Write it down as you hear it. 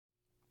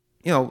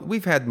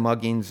We've had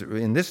muggings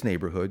in this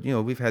neighborhood.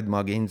 We've had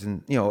muggings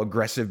and,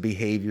 aggressive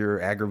behavior,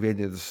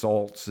 aggravated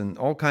assaults, and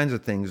all kinds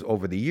of things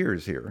over the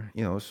years here.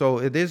 So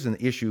it is an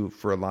issue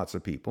for lots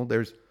of people.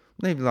 There's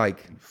maybe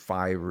like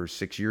 5 or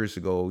 6 years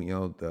ago,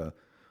 the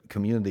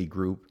community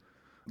group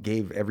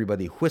gave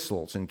everybody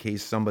whistles in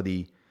case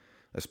somebody,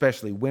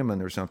 especially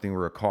women or something,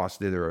 were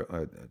accosted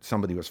or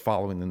somebody was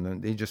following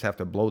them. They just have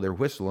to blow their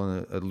whistle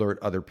and alert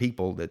other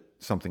people that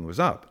something was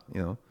up.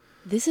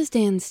 This is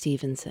Dan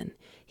Stevenson.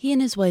 He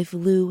and his wife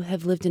Lou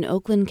have lived in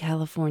Oakland,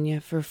 California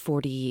for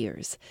 40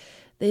 years.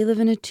 They live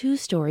in a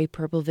 2-story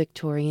purple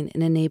Victorian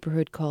in a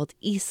neighborhood called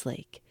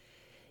Eastlake.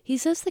 He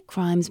says that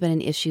crime's been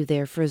an issue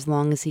there for as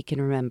long as he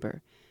can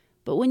remember.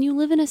 But when you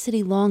live in a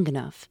city long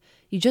enough,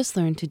 you just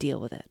learn to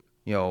deal with it.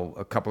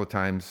 A couple of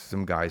times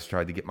some guys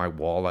tried to get my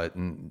wallet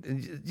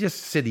and just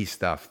city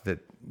stuff that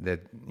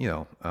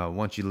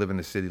once you live in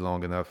the city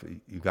long enough,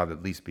 you got to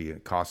at least be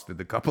accosted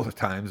a couple of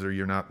times or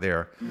you're not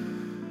there.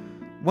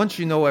 Once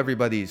you know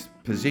everybody's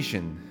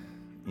position,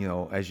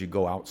 as you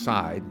go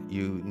outside,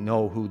 you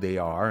know who they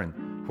are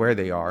and where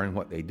they are and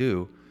what they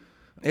do.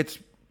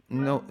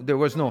 There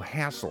was no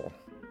hassle.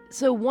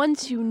 So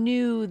once you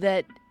knew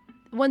that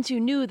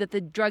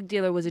the drug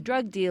dealer was a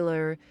drug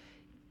dealer,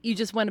 you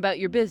just went about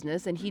your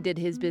business, and he did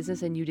his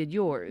business and you did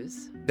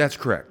yours. That's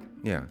correct,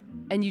 yeah.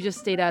 And you just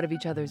stayed out of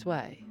each other's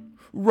way.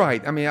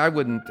 Right. I mean, I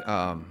wouldn't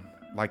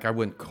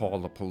call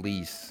the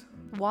police.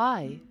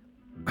 Why?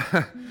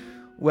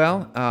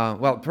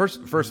 Well,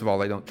 first of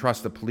all, I don't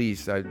trust the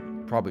police. I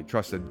probably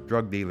trust a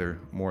drug dealer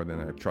more than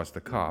I trust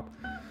a cop.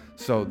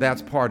 So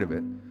that's part of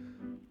it.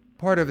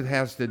 Part of it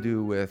has to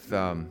do with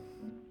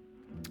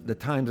the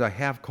times I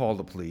have called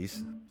the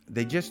police.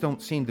 They just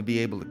don't seem to be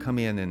able to come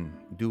in and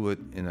do it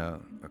in a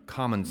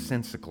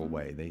commonsensical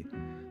way.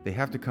 They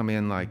have to come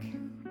in like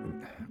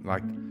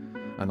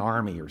an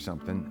army or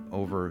something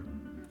over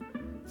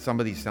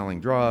somebody selling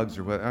drugs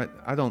or what.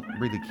 I don't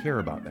really care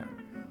about that.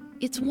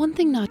 It's one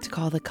thing not to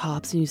call the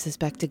cops when you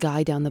suspect a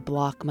guy down the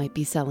block might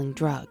be selling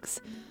drugs.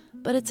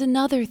 But it's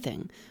another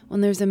thing when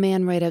there's a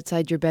man right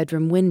outside your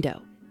bedroom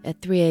window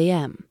at 3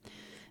 a.m.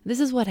 This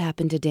is what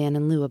happened to Dan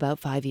and Lou about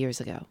 5 years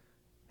ago.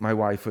 My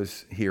wife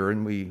was here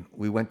and we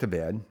went to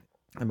bed.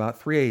 About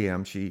 3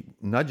 a.m., she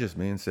nudges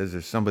me and says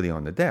there's somebody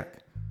on the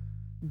deck.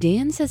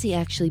 Dan says he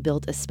actually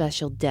built a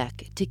special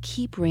deck to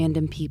keep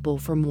random people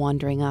from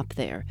wandering up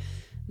there.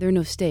 There are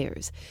no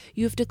stairs.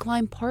 You have to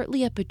climb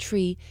partly up a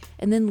tree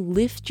and then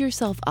lift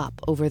yourself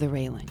up over the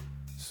railing.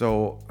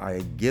 So I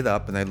get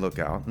up and I look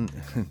out, and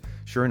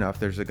sure enough,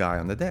 there's a guy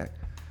on the deck.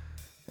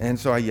 And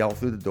so I yell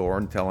through the door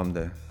and tell him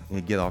to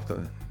get off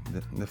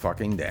the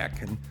fucking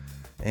deck.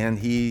 And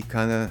he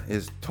kind of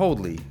is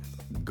totally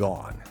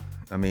gone.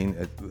 I mean,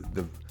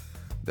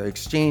 the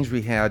exchange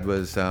we had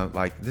was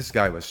like this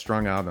guy was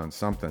strung out on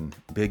something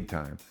big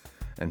time,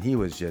 and he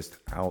was just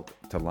out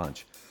to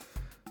lunch.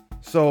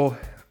 So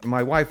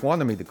my wife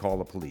wanted me to call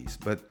the police,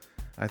 but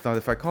I thought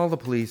if I call the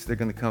police, they're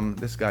going to come.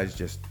 This guy's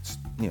just,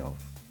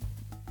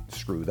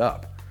 screwed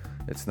up.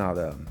 It's not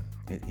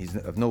he's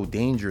of no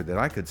danger that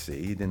I could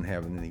see. He didn't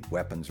have any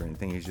weapons or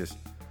anything. He's just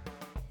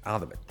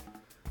out of it.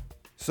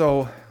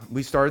 So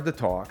we started to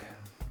talk.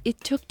 It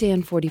took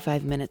Dan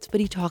 45 minutes, but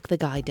he talked the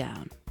guy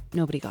down.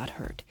 Nobody got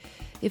hurt.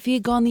 If he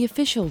had gone the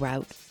official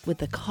route with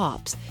the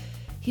cops,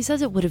 he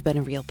says it would have been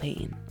a real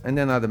pain. And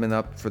then I'd have been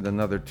up for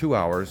another 2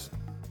 hours,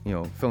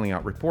 filling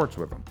out reports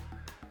with him.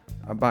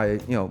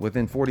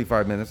 Within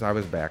 45 minutes, I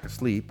was back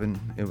asleep and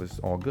it was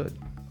all good.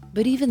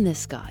 But even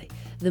this guy,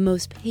 the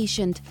most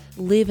patient,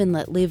 live and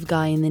let live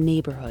guy in the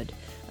neighborhood,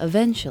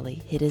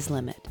 eventually hit his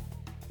limit.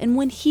 And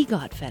when he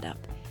got fed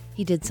up,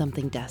 he did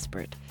something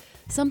desperate.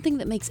 Something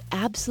that makes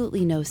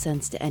absolutely no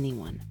sense to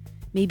anyone.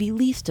 Maybe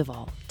least of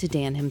all to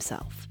Dan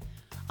himself.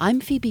 I'm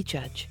Phoebe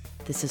Judge.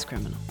 This is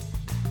Criminal.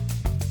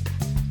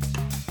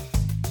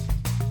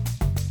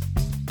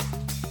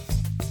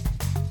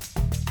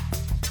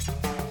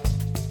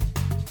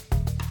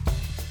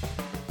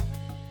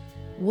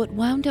 What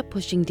wound up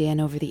pushing Dan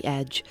over the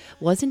edge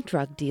wasn't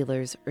drug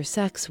dealers or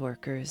sex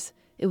workers.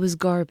 It was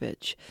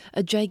garbage,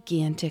 a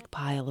gigantic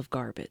pile of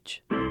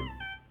garbage.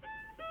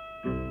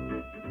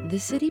 The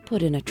city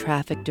put in a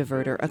traffic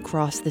diverter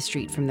across the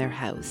street from their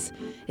house.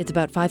 It's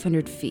about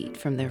 500 feet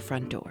from their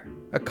front door.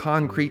 A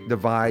concrete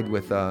divide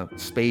with a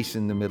space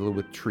in the middle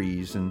with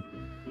trees, and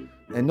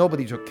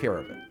nobody took care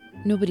of it.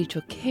 Nobody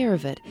took care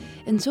of it,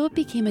 and so it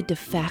became a de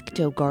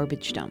facto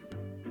garbage dump.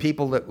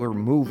 People that were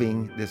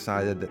moving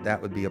decided that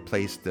would be a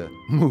place to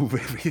move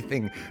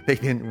everything they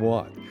didn't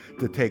want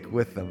to take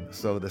with them.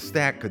 So the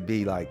stack could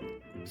be like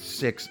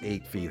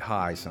 6-8 feet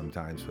high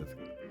sometimes, with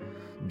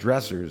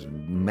dressers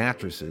and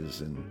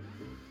mattresses and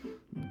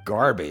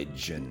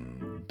garbage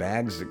and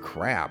bags of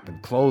crap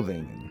and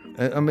clothing.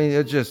 I mean,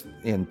 it's just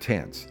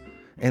intense.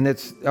 And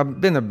it's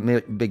been a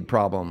big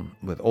problem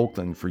with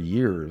Oakland for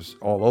years,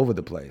 all over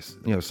the place.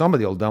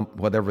 Somebody will dump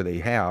whatever they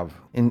have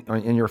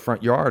in your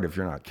front yard if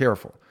you're not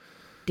careful.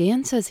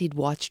 Dan says he'd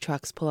watch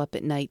trucks pull up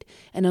at night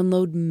and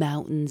unload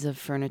mountains of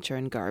furniture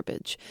and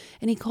garbage.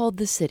 And he called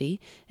the city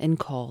and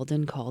called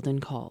and called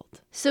and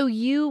called. So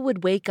you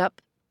would wake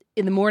up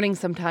in the morning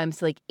sometimes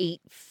to like 8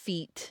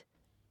 feet,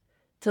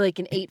 to like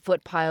an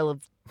 8-foot pile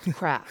of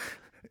crap.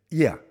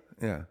 Yeah.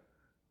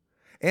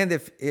 And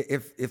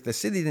if the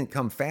city didn't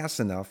come fast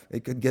enough,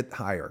 it could get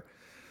higher.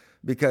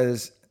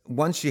 Because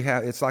once you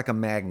have, it's like a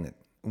magnet.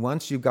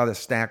 Once you've got a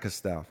stack of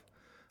stuff,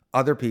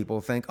 other people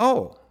think,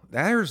 oh,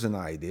 there's an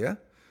idea.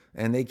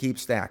 And they keep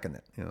stacking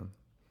it,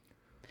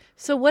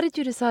 So what did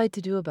you decide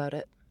to do about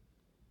it?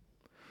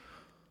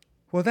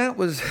 Well, that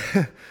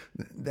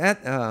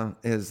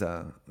is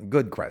a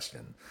good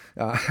question.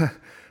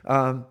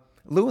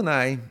 Lou and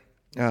I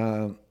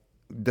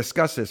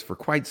discussed this for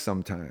quite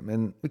some time,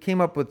 and we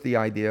came up with the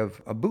idea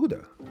of a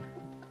Buddha,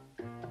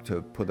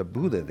 to put a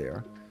Buddha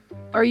there.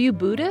 Are you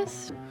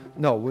Buddhist?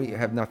 No, we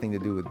have nothing to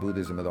do with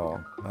Buddhism at all.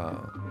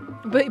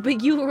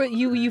 But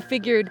you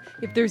figured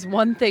if there's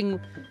one thing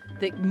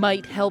that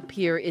might help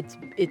here, it's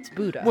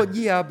Buddha. Well,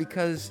 yeah,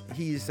 because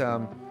he's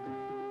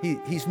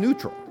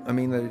neutral. I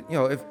mean,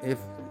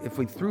 if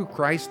we threw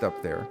Christ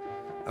up there,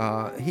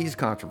 he's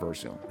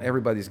controversial.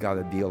 Everybody's got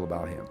a deal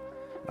about him.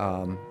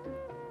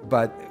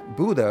 But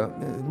Buddha,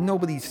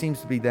 nobody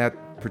seems to be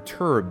that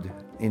perturbed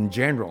in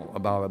general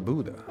about a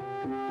Buddha.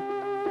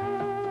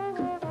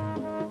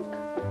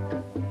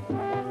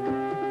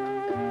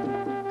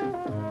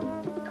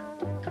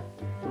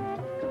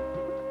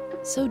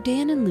 So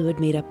Dan and Lou had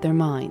made up their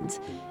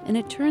minds, and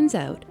it turns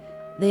out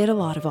they had a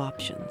lot of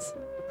options.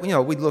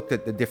 We looked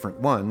at the different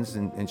ones,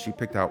 and she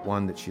picked out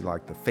one that she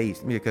liked the face,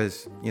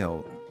 because,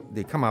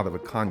 they come out of a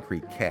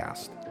concrete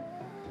cast.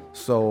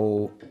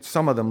 So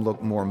some of them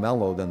look more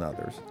mellow than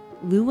others.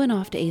 Lou went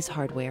off to Ace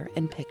Hardware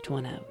and picked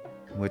one out.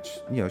 Which,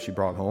 she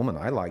brought home, and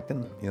I liked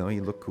him. He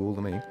looked cool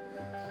to me.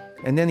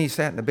 And then he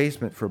sat in the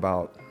basement for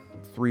about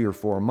 3 or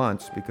 4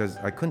 months, because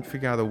I couldn't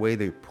figure out a way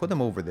to put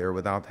him over there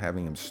without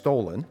having him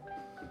stolen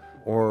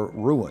or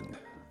ruined.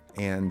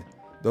 And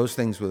those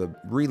things would have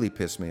really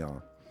pissed me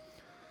off.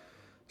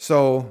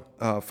 So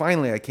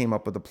finally I came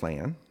up with a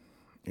plan,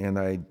 and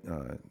I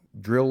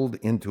drilled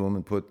into him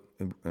and put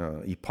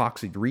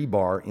epoxied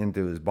rebar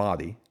into his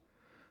body,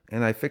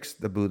 and I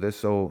fixed the Buddha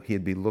so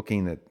he'd be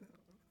looking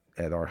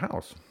at our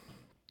house.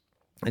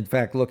 In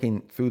fact,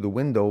 looking through the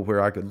window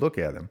where I could look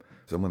at him.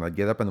 So when I'd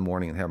get up in the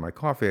morning and have my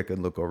coffee, I could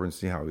look over and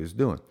see how he was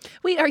doing.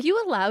 Wait, are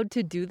you allowed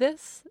to do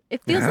this?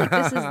 It feels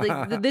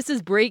like this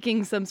is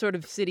breaking some sort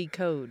of city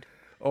code.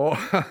 Oh,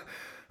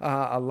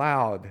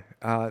 allowed.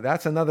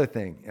 That's another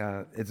thing.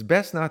 It's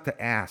best not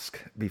to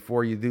ask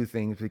before you do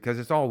things, because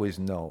it's always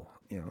no.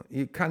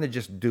 You kind of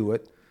just do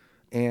it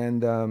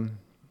and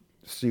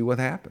see what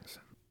happens.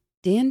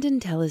 Dan didn't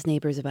tell his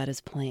neighbors about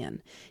his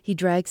plan. He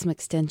dragged some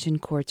extension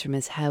cords from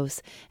his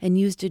house and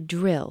used a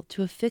drill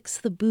to affix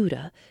the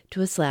Buddha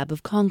to a slab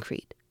of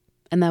concrete.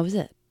 And that was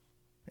it.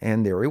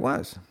 And there he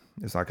was.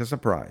 It's like a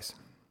surprise.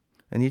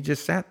 And he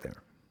just sat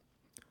there.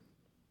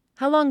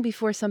 How long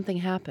before something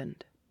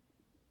happened?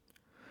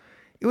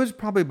 It was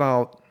probably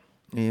about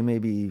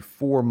maybe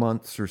 4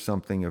 months or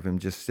something of him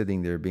just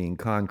sitting there being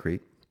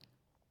concrete.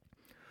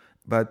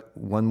 But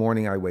one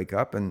morning I wake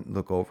up and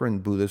look over,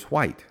 and Buddha's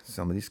white.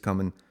 Somebody's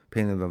come and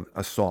painted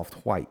a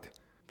soft white.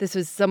 This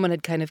was someone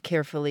had kind of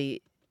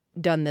carefully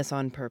done this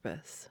on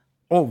purpose.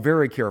 Oh,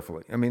 very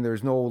carefully. I mean,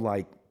 there's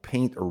no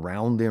paint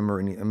around him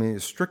or anything. I mean,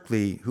 it's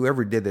strictly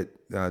whoever did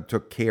it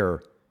took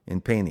care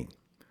in painting.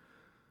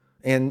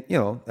 And,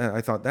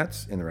 I thought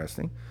that's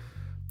interesting.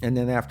 And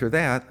then after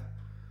that,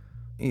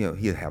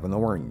 he'd have an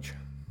orange,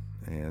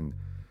 and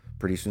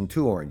pretty soon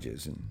 2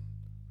 oranges, and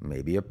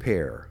maybe a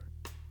pear.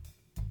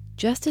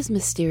 Just as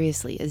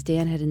mysteriously as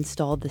Dan had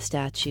installed the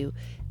statue,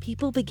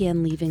 people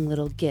began leaving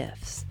little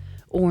gifts,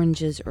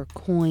 oranges or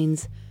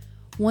coins.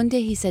 One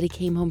day he said he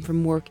came home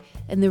from work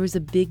and there was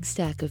a big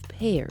stack of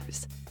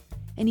pears,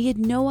 and he had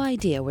no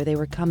idea where they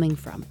were coming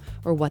from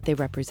or what they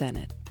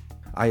represented.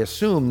 I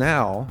assume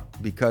now,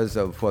 because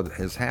of what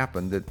has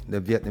happened, that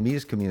the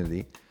Vietnamese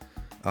community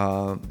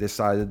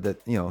decided that,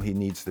 he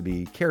needs to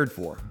be cared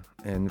for.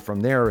 And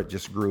from there, it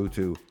just grew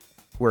to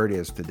where it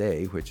is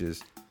today, which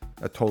is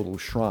a total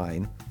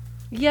shrine.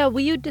 Yeah,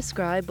 will you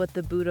describe what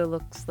the Buddha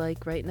looks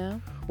like right now?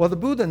 Well, the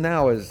Buddha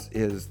now is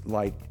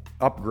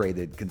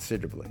upgraded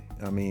considerably.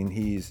 I mean,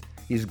 he's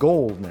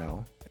gold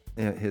now.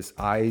 His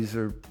eyes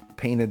are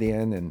painted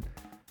in, and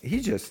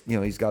he's just,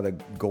 he's got a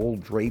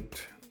gold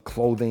draped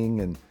clothing,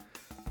 and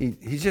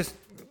he's just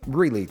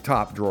really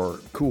top drawer,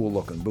 cool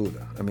looking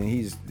Buddha. I mean,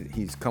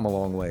 he's come a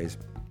long ways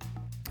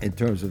in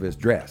terms of his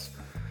dress.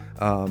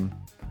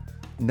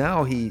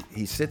 Now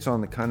he sits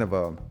on the kind of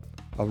a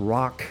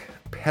rock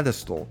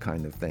pedestal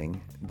kind of thing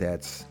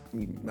that's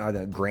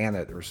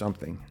granite or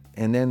something.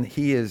 And then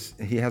he has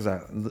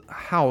a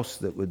house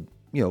that would,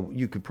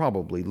 you could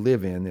probably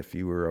live in if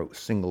you were a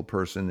single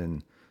person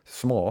and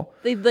small.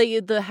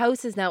 The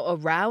house is now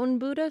around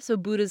Buddha, so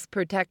Buddha's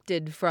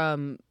protected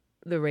from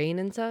the rain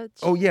and such?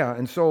 Oh, yeah.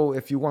 And so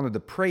if you wanted to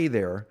pray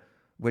there,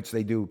 which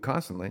they do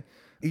constantly,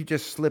 You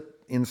just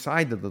slip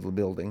inside the little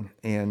building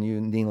and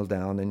you kneel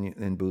down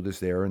and Buddha's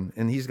there.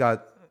 And he's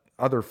got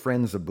other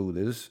friends of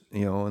Buddha's,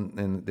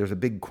 and there's a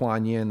big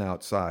Kuan Yin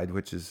outside,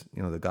 which is,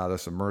 the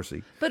goddess of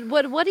mercy. But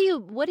what do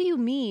you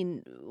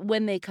mean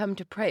when they come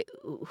to pray?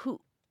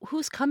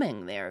 Who's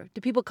coming there?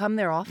 Do people come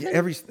there often?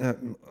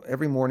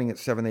 Every morning at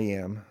 7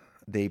 a.m.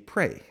 they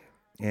pray.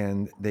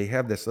 And they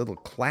have this little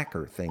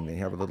clacker thing. They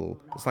have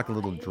it's like a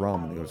little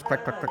drum. And it goes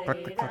clack, clack, clack,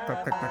 clack, clack,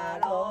 clack, clack,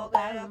 clack.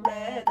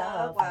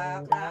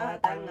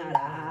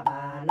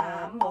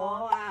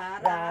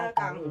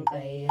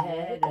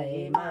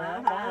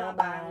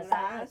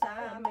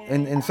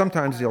 And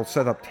sometimes they'll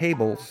set up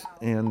tables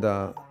and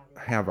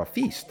have a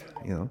feast,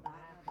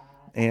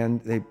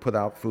 And they put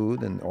out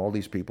food and all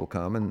these people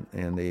come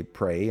and they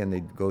pray and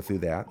they go through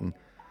that. And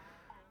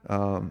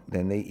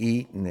then they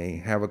eat and they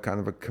have a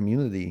kind of a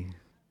community.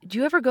 Do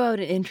you ever go out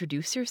and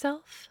introduce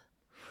yourself?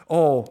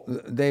 Oh,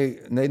 they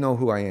know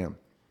who I am.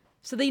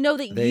 So they know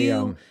that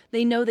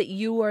they know that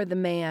you are the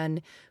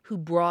man who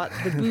brought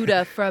the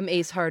Buddha from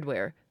Ace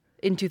Hardware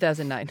in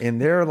 2009. And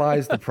there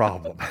lies the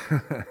problem.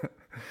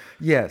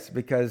 Yes,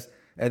 because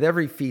at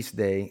every feast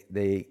day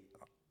they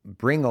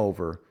bring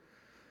over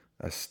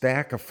a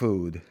stack of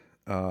food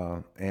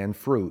and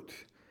fruit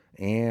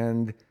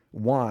and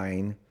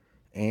wine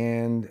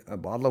and a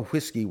bottle of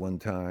whiskey one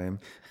time.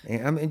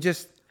 And I mean,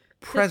 just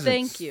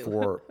presents. Thank you.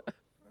 For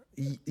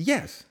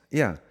yes,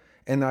 yeah.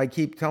 And I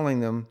keep telling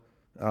them,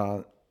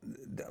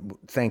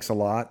 thanks a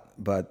lot,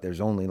 but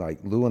there's only like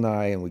Lou and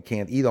I, and we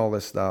can't eat all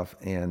this stuff.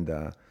 And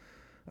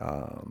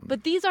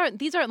but these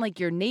aren't like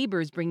your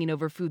neighbors bringing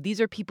over food. These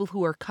are people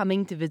who are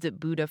coming to visit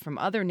Buddha from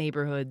other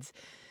neighborhoods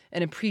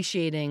and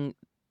appreciating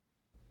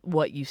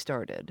what you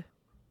started.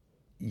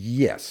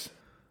 Yes,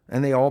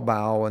 and they all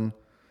bow and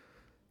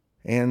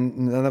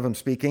none of them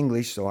speak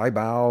English, so I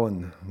bow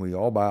and we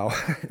all bow.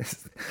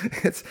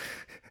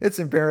 It's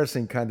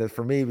embarrassing kind of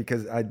for me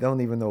because I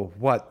don't even know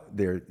what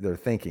they're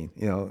thinking,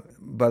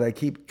 But I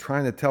keep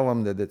trying to tell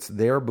them that it's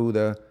their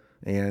Buddha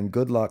and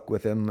good luck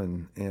with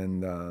him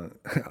and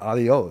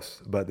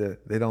adios. But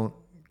they don't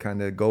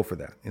kind of go for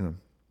that,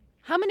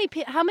 How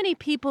many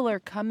people are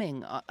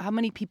coming? How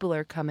many people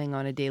are coming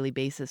on a daily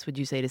basis? Would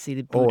you say to see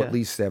the Buddha? Oh, at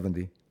least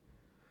 70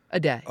 a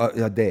day.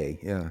 A day,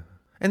 yeah.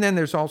 And then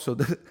there's also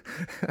the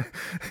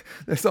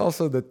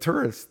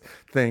tourist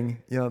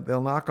thing.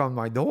 They'll knock on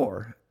my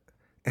door,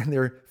 and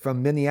they're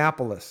from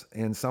Minneapolis,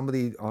 and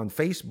somebody on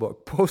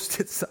Facebook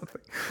posted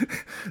something.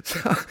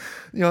 So,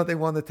 they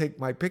want to take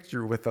my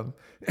picture with them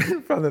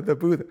in front of the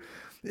Buddha.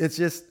 It's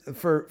just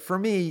for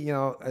me,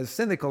 as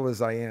cynical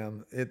as I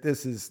am,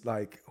 this is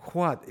like,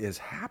 what is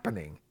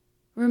happening?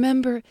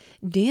 Remember,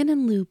 Dan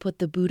and Lou put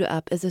the Buddha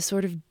up as a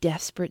sort of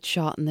desperate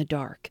shot in the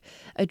dark,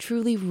 a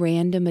truly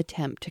random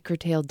attempt to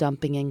curtail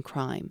dumping and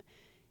crime.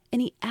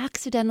 And he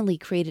accidentally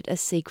created a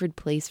sacred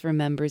place for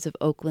members of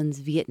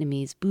Oakland's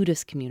Vietnamese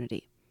Buddhist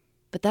community.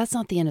 But that's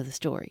not the end of the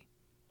story.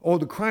 Oh,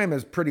 the crime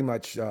has pretty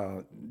much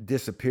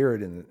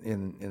disappeared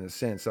in a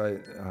sense.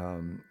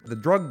 The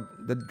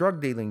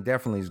drug dealing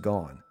definitely is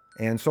gone,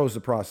 and so is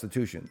the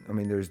prostitution. I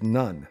mean, there's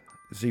none,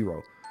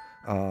 zero,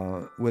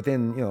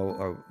 within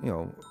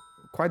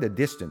quite a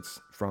distance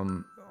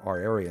from our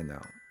area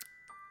now.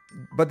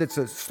 But it's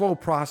a slow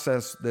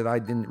process that I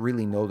didn't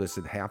really notice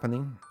it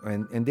happening,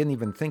 and didn't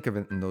even think of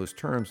it in those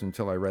terms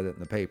until I read it in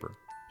the paper.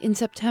 In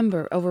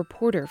September, a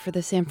reporter for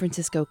the San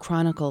Francisco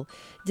Chronicle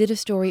did a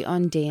story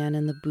on Dan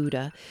and the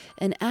Buddha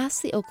and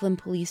asked the Oakland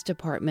Police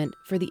Department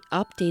for the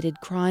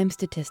updated crime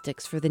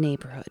statistics for the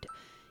neighborhood.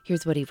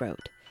 Here's what he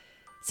wrote.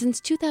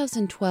 Since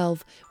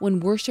 2012,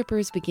 when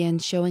worshipers began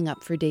showing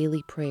up for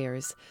daily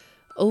prayers,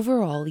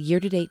 overall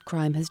year-to-date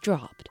crime has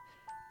dropped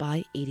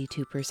by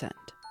 82%.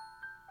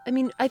 I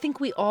mean, I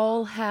think we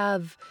all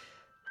have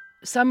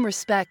some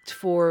respect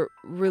for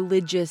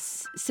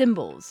religious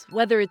symbols,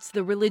 whether it's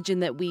the religion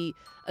that we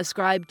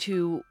ascribe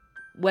to,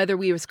 whether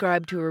we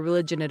ascribe to a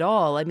religion at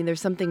all. I mean, there's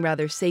something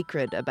rather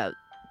sacred about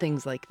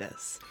things like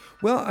this.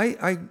 Well,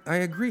 I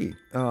agree.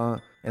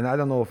 And I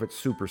don't know if it's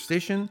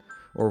superstition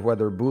or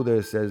whether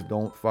Buddha says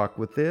don't fuck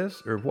with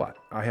this or what.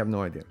 I have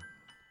no idea.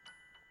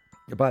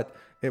 But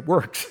it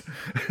works.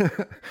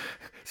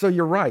 So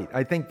you're right.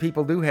 I think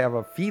people do have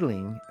a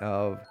feeling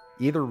of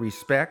either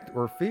respect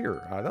or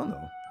fear. I don't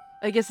know.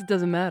 I guess it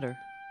doesn't matter.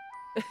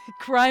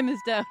 Crime is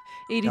down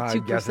 82%. I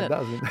guess it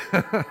doesn't.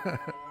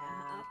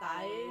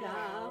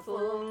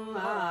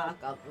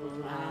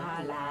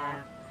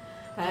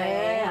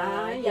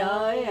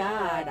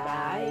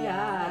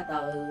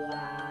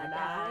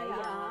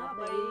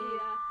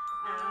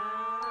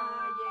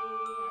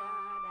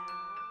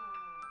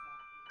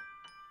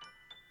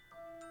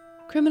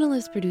 Criminal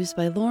is produced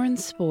by Lauren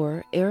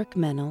Spohr, Eric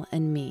Mennel,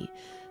 and me.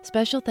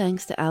 Special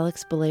thanks to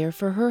Alex Belair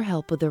for her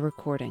help with the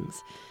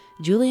recordings.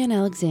 Julian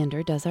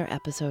Alexander does our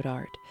episode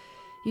art.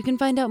 You can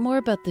find out more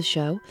about the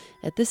show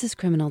at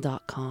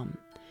thisiscriminal.com.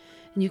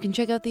 And you can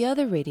check out the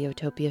other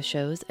Radiotopia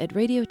shows at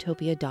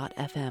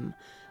radiotopia.fm,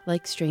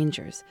 like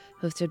Strangers,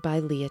 hosted by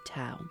Leah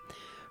Tao.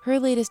 Her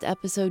latest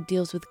episode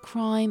deals with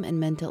crime and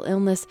mental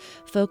illness,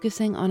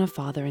 focusing on a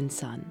father and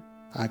son.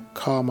 I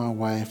call my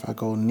wife. I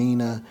go,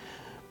 Nina,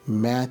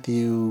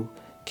 Matthew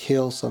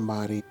killed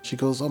somebody. She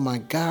goes, oh my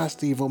God,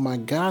 Steve, oh my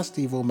God,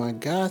 Steve, oh my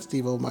God,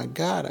 Steve, oh my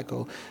God. I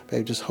go,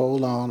 babe, just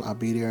hold on. I'll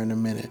be there in a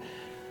minute.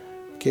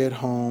 Get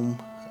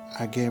home.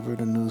 I gave her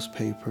the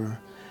newspaper.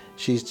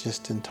 She's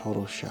just in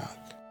total shock.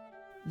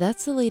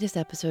 That's the latest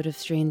episode of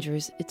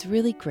Strangers. It's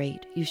really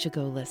great. You should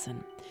go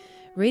listen.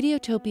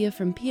 Radiotopia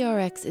from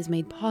PRX is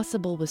made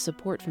possible with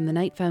support from the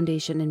Knight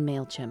Foundation and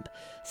MailChimp,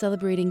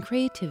 celebrating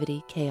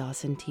creativity,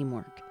 chaos, and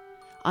teamwork.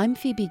 I'm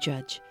Phoebe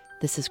Judge.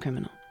 This is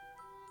Criminal.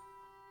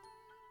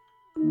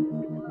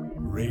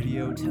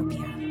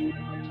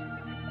 Radiotopia.